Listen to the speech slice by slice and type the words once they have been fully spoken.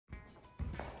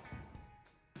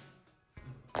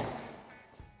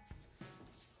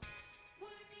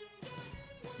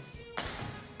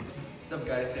What's up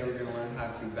guys, today we're going to learn how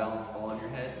to balance the ball on your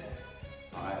head.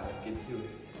 Alright, let's get to it.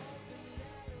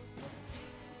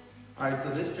 Alright, so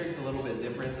this trick's a little bit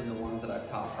different than the ones that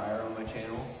I've taught prior on my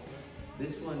channel.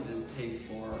 This one just takes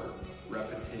more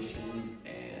repetition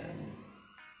and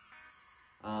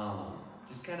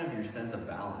just kind of your sense of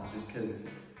balance, just because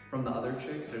from the other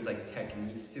tricks there's like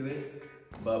techniques to it,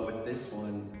 but with this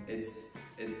one it's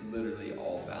literally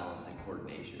all balance and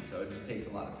coordination, so it just takes a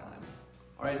lot of time.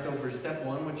 Alright, so for step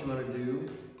one, what you want to do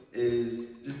is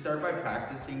just start by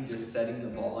practicing just setting the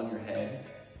ball on your head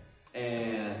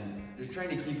and just trying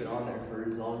to keep it on there for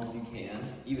as long as you can,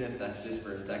 even if that's just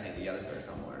for a second. You gotta start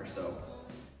somewhere.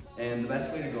 And the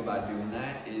best way to go about doing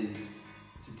that is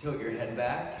to tilt your head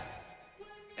back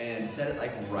and set it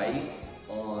like right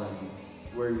on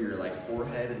where your like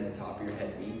forehead and the top of your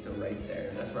head meet, so right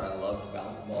there. That's where I love to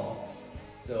bounce the ball.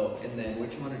 So, and then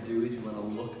what you want to do is you want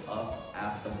to look up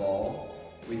at the ball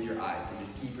with your eyes. So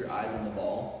just keep your eyes on the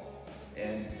ball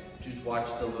and just watch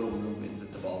the little movements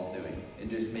that the ball's doing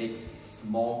and just make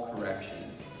small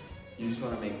corrections. You just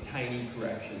want to make tiny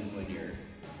corrections when you're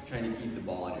trying to keep the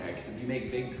ball on your head, because if you make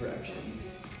big corrections,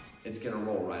 it's going to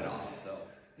roll right off. So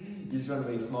you just want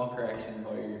to make small corrections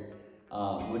while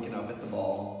you're looking up at the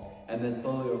ball, and then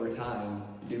slowly over time,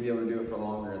 you're going to be able to do it for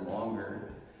longer and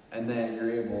longer, and then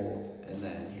you're able, and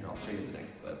then here, I'll show you the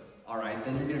next clip. All right,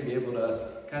 then you're going to be able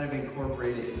to kind of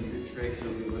incorporate it into your tricks.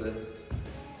 You'll be able to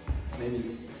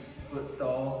maybe foot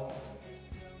stall,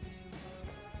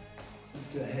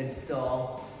 to a head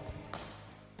stall,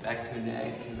 back to a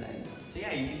neck, and then, so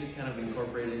yeah, you can just kind of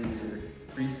incorporate it into your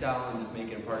freestyle and just make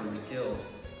it a part of your skill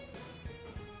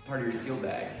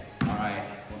bag. All right,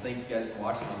 well, thank you guys for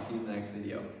watching. I'll see you in the next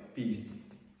video. Peace.